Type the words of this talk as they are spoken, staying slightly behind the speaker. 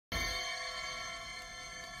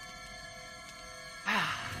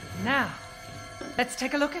Now, let's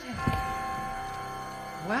take a look at him.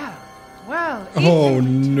 Wow. Well, oh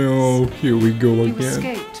no, here we go you again.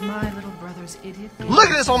 escaped my little brother's idiot. Look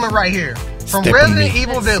at this woman right here from Step on Resident me.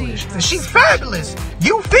 Evil Village. And she's fabulous.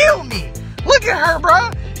 You feel me? Look at her,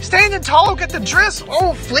 bruh. Standing tall, got the dress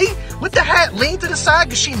on fleek, with the hat leaned to the side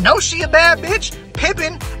because she knows she a bad bitch,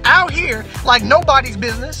 pimping out here like nobody's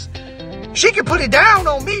business. She can put it down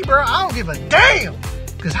on me, bruh. I don't give a damn.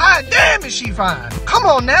 Because hot damn is she fine. Come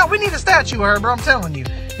on now, we need a statue of her, bro. I'm telling you.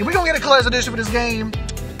 If we gonna get a collector's edition for this game,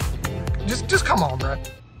 just come on, bro.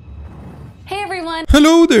 Hey everyone!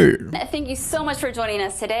 Hello there! Thank you so much for joining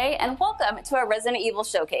us today and welcome to our Resident Evil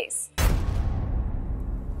showcase.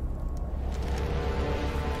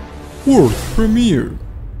 World premiere.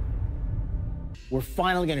 We're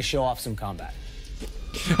finally going to show off some combat.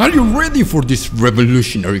 Are you ready for this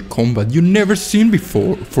revolutionary combat you never seen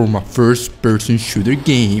before from a first-person shooter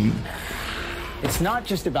game? It's not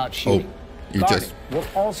just about shooting. Oh, you Guarding just... will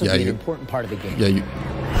also be an important part of the game.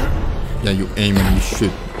 you aim and you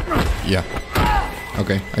shoot. Yeah.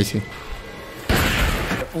 Okay, I see.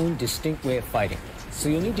 Their own distinct way of fighting, so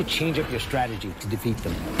you'll need to change up your strategy to defeat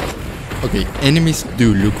them. Okay, enemies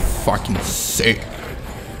do look fucking sick.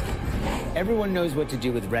 Everyone knows what to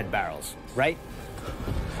do with red barrels, right?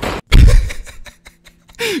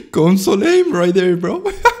 Console aim right there, bro.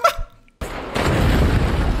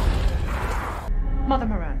 Mother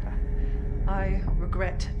Miranda, I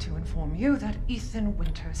regret to inform you that Ethan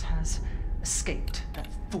Winters has escaped that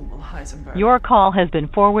fool Heisenberg. Your call has been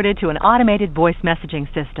forwarded to an automated voice messaging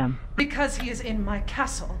system. Because he is in my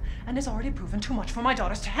castle and has already proven too much for my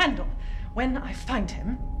daughters to handle. When I find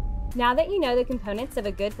him... Now that you know the components of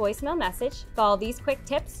a good voicemail message, follow these quick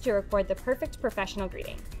tips to record the perfect professional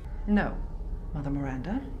greeting. No, Mother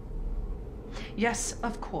Miranda. Yes,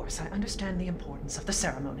 of course, I understand the importance of the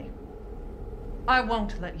ceremony. I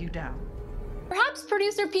won't let you down. Perhaps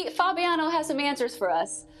producer Pete Fabiano has some answers for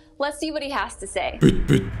us. Let's see what he has to say.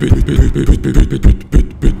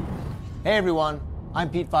 Hey everyone, I'm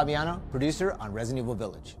Pete Fabiano, producer on Resident Evil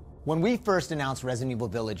Village. When we first announced Resident Evil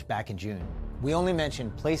Village back in June, we only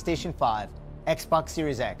mentioned PlayStation 5, Xbox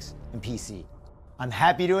Series X, and PC. I'm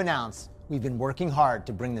happy to announce we've been working hard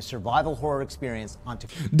to bring the survival horror experience onto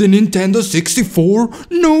the Nintendo 64?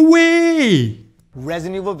 No way!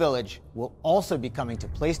 Resident Evil Village will also be coming to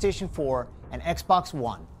PlayStation 4 and Xbox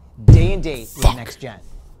One, day and date with next gen.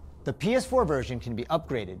 The PS4 version can be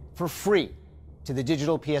upgraded for free to the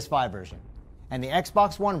digital PS5 version, and the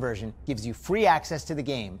Xbox One version gives you free access to the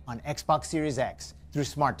game on Xbox Series X through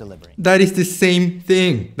smart delivery. That is the same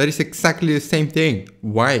thing. That is exactly the same thing.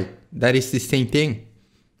 Why? That is the same thing.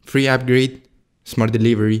 Free upgrade, smart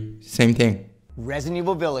delivery, same thing. Resident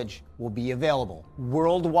Evil Village will be available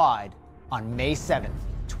worldwide on May 7th,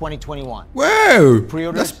 2021. Wow,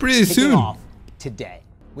 Pre-orders that's pretty kicking soon. off today.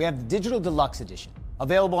 We have the Digital Deluxe Edition,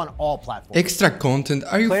 available on all platforms. Extra content?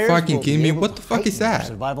 Are you Players fucking will kidding be me? able What to the fuck is heighten their that?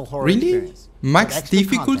 survival horror Really? experience Max with extra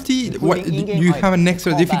difficulty? content, What? including in-game You have an items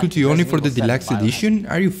extra that call back difficulty to only Resident for the Evil 7 deluxe biohazard. edition?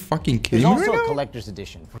 Are you fucking kidding There's me also right a now? collector's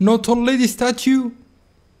edition. Not old lady statue?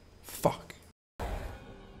 Fuck.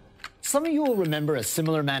 Some of you will remember a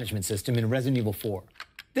similar management system in Resident Evil 4.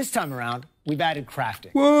 This time around, we've added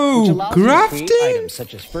crafting. Whoa, which allows you to create crafting? items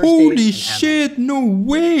such as first aid Holy and ammo. shit, no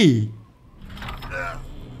way.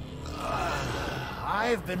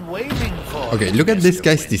 I've been waiting for Okay, look at this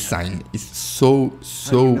guy's design. It's so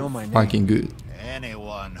fucking good.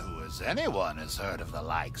 Anyone has heard of the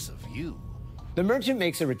likes of you. The merchant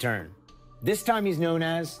makes a return. This time he's known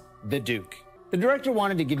as the Duke. The director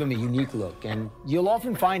wanted to give him a unique look, and you'll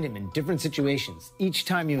often find him in different situations each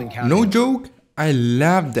time you encounter No him. joke, I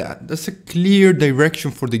love that. That's a clear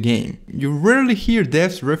direction for the game. You rarely hear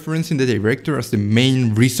devs referencing the director as the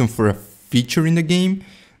main reason for a feature in the game.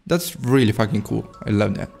 That's really fucking cool. I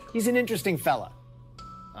love that. He's an interesting fella.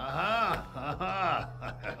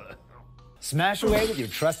 Smash away with your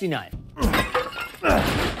trusty knife.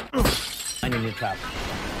 And in your trap.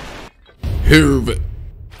 Herb.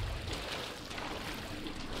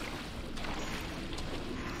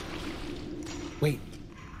 Wait,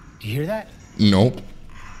 do you hear that? No.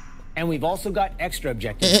 And we've also got extra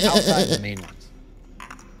objectives outside the main ones.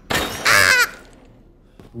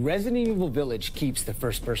 Resident Evil Village keeps the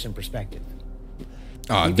first-person perspective.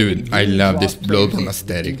 Ah, Even dude, the I view love draws this players bloodborne into the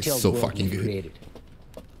aesthetic. It's detailed so world fucking we've good. created.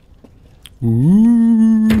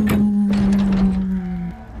 Ooh.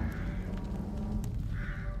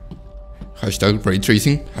 Hashtag ray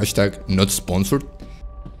tracing. Hashtag not sponsored.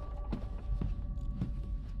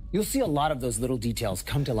 You'll see a lot of those little details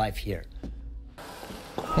come to life here.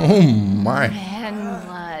 Oh my. And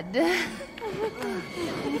blood.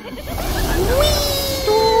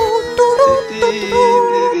 Whee!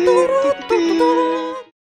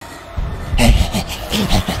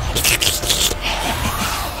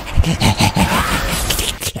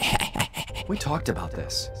 We talked about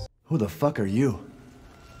this. Who the fuck are you?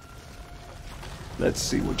 Let's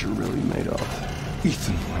see what you're really made of.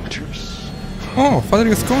 Ethan Winters. Oh, Father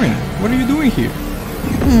Gascoigne, what are you doing here?